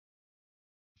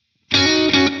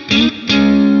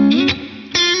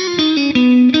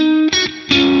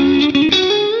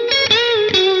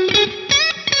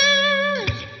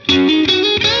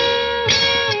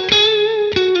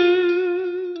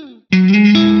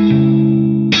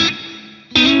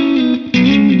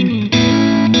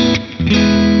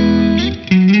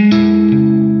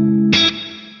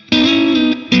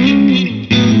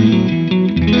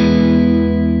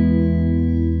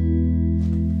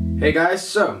guys,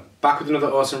 so back with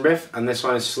another awesome riff, and this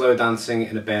one is Slow Dancing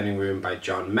in a Burning Room by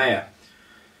John Mayer.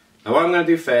 Now what I'm going to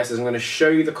do first is I'm going to show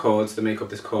you the chords that make up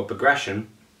this chord progression,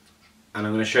 and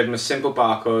I'm going to show them as simple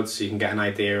bar chords so you can get an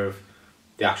idea of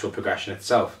the actual progression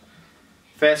itself.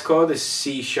 First chord is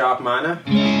C sharp minor.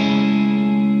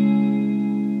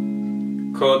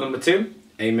 Chord number 2,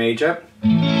 A major.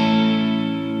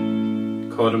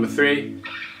 Chord number 3,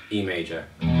 E major.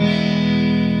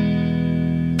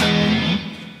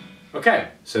 Okay,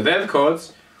 so they're the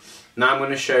chords. Now I'm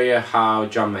going to show you how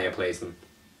John Mayer plays them.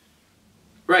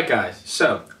 Right guys,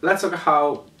 so let's look at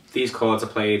how these chords are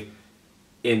played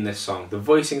in this song. The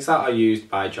voicings that are used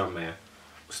by John Mayer.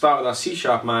 We'll start with our C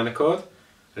sharp minor chord, and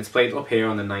it's played up here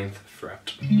on the 9th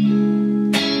fret.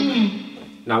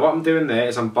 Now what I'm doing there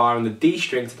is I'm barring the D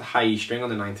string to the high E string on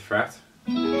the 9th fret.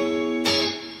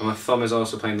 And my thumb is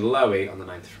also playing the low E on the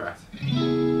 9th fret.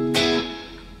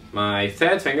 My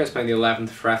third finger is playing the 11th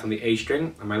fret on the A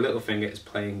string, and my little finger is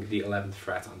playing the 11th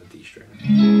fret on the D string.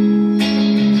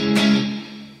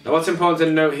 Now what's important to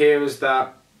note here is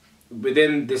that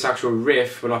within this actual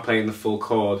riff, we're not playing the full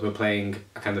chord, we're playing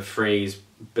a kind of phrase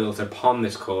built upon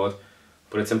this chord,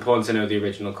 but it's important to know the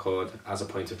original chord as a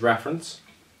point of reference.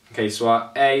 Okay, so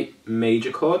our A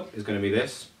major chord is going to be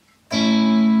this.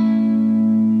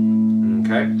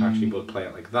 Okay, actually we'll play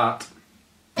it like that.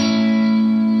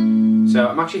 So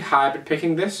I'm actually hybrid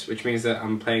picking this, which means that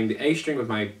I'm playing the A string with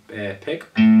my pick,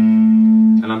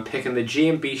 and I'm picking the G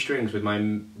and B strings with my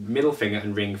middle finger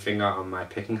and ring finger on my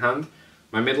picking hand.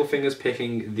 My middle finger's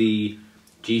picking the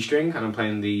G string, and I'm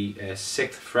playing the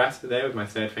 6th fret there with my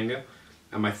third finger,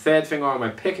 and my third finger on my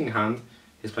picking hand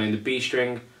is playing the B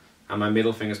string, and my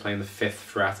middle finger's playing the 5th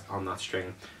fret on that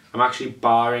string. I'm actually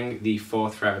barring the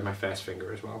 4th fret with my first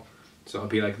finger as well. So it'll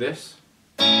be like this.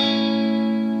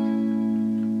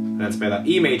 And then to play that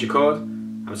E major chord,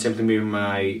 I'm simply moving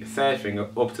my third finger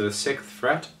up to the 6th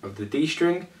fret of the D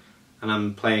string, and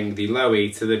I'm playing the low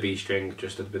E to the B string,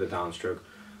 just a bit of downstroke.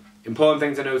 Important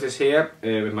thing to notice here,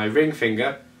 with my ring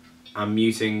finger, I'm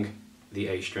muting the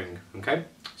A string, okay?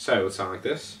 So it would sound like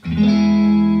this.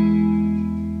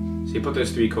 So you put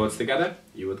those three chords together,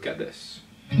 you would get this.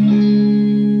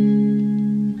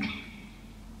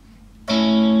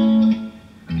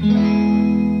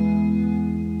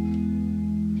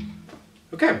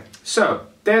 Okay, so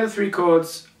they're the three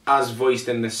chords as voiced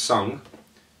in this song.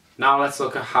 Now let's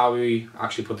look at how we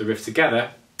actually put the riff together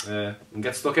and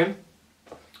get stuck in.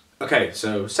 Okay,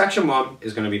 so section 1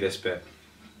 is going to be this bit.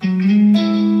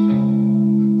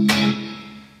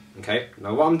 Okay,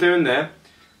 now what I'm doing there,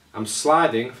 I'm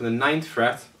sliding from the 9th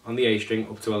fret on the A string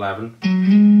up to 11,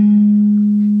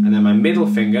 and then my middle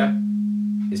finger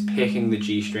is picking the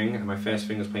G string, and my first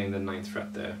finger is playing the 9th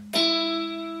fret there.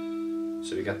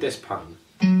 So we get this pattern.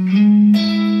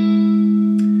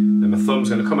 Then my thumb's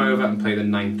going to come over and play the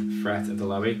 9th fret of the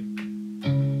low E.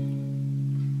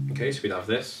 Okay, so we'd have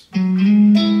this.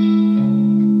 And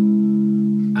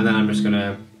then I'm just going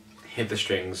to hit the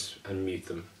strings and mute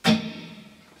them.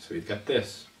 So we'd get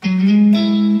this.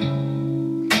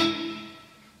 And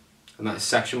that is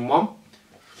section 1.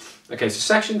 Okay, so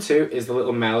section 2 is the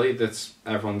little melody that's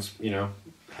everyone's, you know,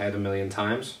 heard a million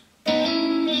times.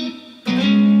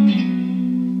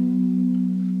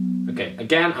 Okay,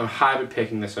 again, I'm hybrid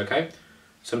picking this, okay?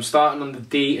 So I'm starting on the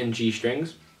D and G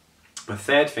strings. My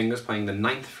third finger's playing the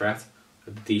 9th fret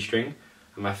of the D string,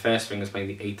 and my first finger's playing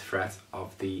the 8th fret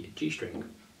of the G string.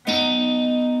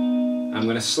 I'm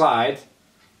going to slide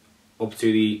up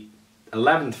to the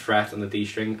 11th fret on the D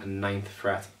string and 9th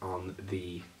fret on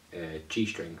the G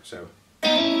string. So,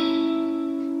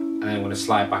 and then I'm going to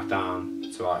slide back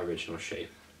down to our original shape.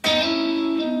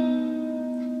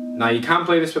 Now you can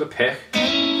play this with a pick,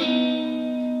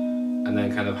 and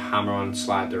then kind of hammer on,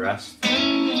 slide the rest.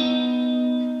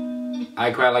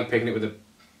 I quite like picking it with a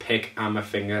pick and my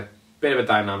finger. Bit of a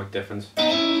dynamic difference.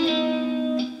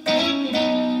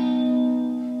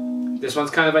 This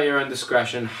one's kind of at your own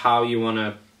discretion how you want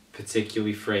to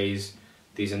particularly phrase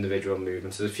these individual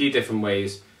movements. There's a few different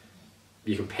ways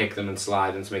you can pick them and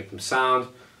slide them to make them sound,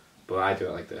 but I do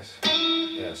it like this.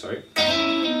 Yeah, sorry.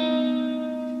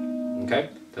 Okay,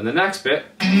 then the next bit,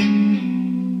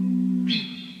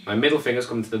 my middle finger's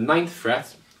coming to the 9th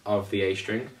fret of the A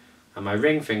string, and my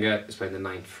ring finger is playing the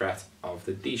 9th fret of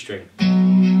the D string.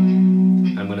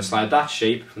 I'm going to slide that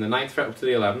shape from the 9th fret up to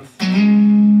the 11th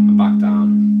and back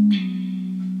down.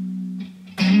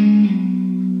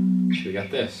 So we get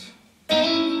this.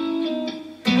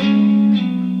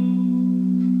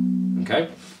 Okay,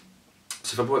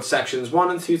 so if I put sections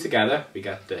 1 and 2 together, we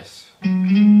get this.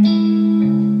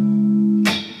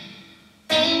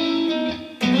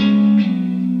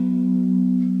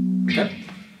 Okay,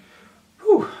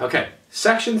 Whew, okay,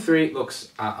 section 3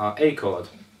 looks at our A chord,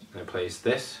 and it plays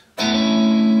this.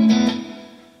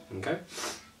 Okay,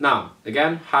 now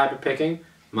again, hybrid picking.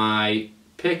 My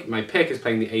pick is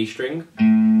playing the A string.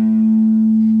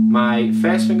 My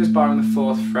first finger's barring the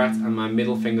 4th fret, and my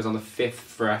middle finger's on the 5th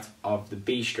fret of the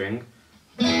B string.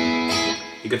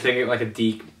 You could think of it like a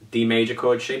D major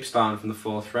chord shape, starting from the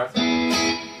 4th fret.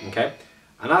 Okay,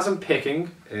 and as I'm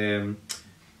picking, the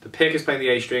pick is playing the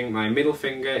A string, my middle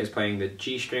finger is playing the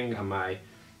G string, and my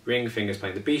ring finger is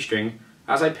playing the B string.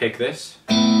 As I pick this,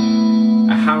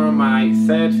 I hammer my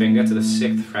 3rd finger to the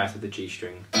 6th fret of the G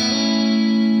string.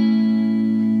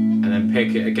 And then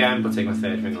pick it again, but take my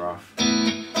 3rd finger off.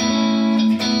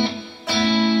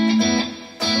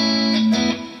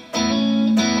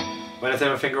 When I take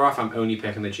my finger off, I'm only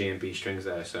picking the G and B strings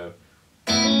there, so.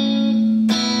 And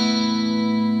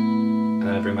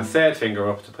then I bring my 3rd finger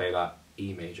up to play that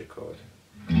E major chord.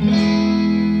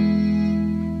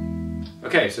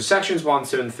 Okay, so sections 1,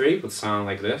 2 and 3 would sound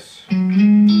like this.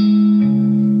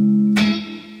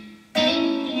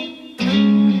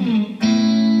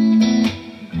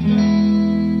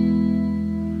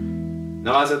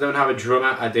 Now, as I don't have a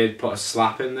drummer, I did put a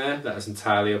slap in there. That is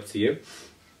entirely up to you,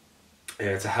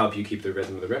 to help you keep the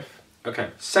rhythm of the riff.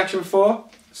 Okay, section 4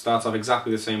 starts off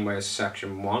exactly the same way as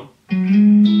section 1.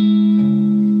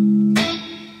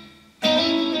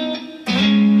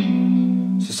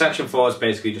 So section 4 is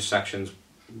basically just sections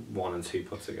 1 and 2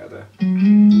 put together.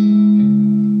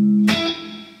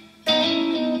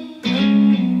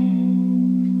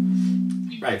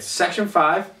 Right, section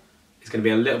 5 is going to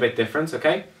be a little bit different,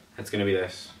 okay? It's going to be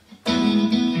this.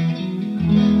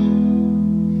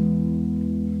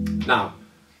 Now,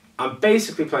 I'm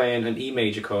basically playing an E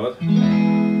major chord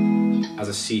as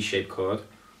a C-shaped chord,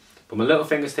 but my little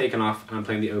finger's taken off and I'm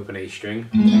playing the open A string.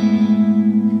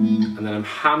 And then I'm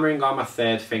hammering on my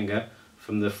 3rd finger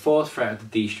from the 4th fret of the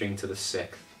D string to the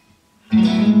 6th.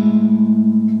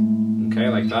 Okay,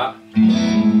 like that.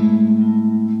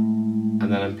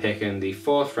 And then I'm picking the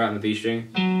 4th fret on the D string,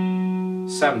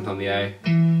 7th on the A,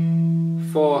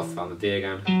 4th on the D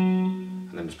again,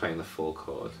 and then just playing the full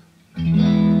chord.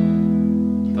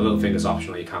 The little finger's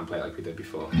optional, you can play it like we did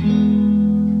before.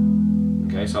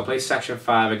 Okay, so I'll play section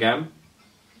 5 again.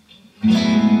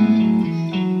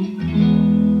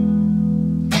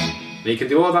 Now you can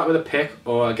do all that with a pick,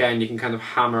 or again you can kind of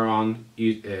hammer on,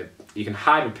 you can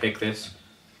hybrid pick this.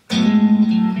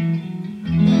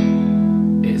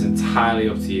 It is entirely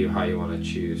up to you how you want to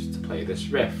choose to play this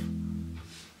riff.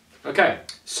 Okay,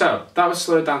 so that was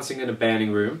Slow Dancing in a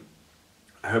Burning Room.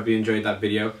 I hope you enjoyed that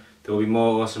video. There will be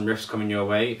more awesome riffs coming your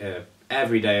way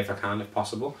every day if I can, if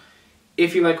possible.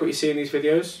 If you like what you see in these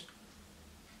videos,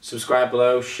 subscribe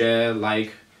below, share,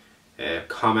 like,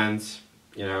 comment,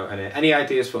 you know, and any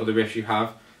ideas for other riffs you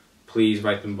have, please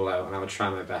write them below and I will try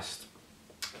my best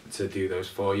to do those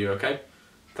for you, okay?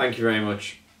 Thank you very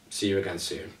much. See you again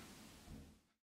soon.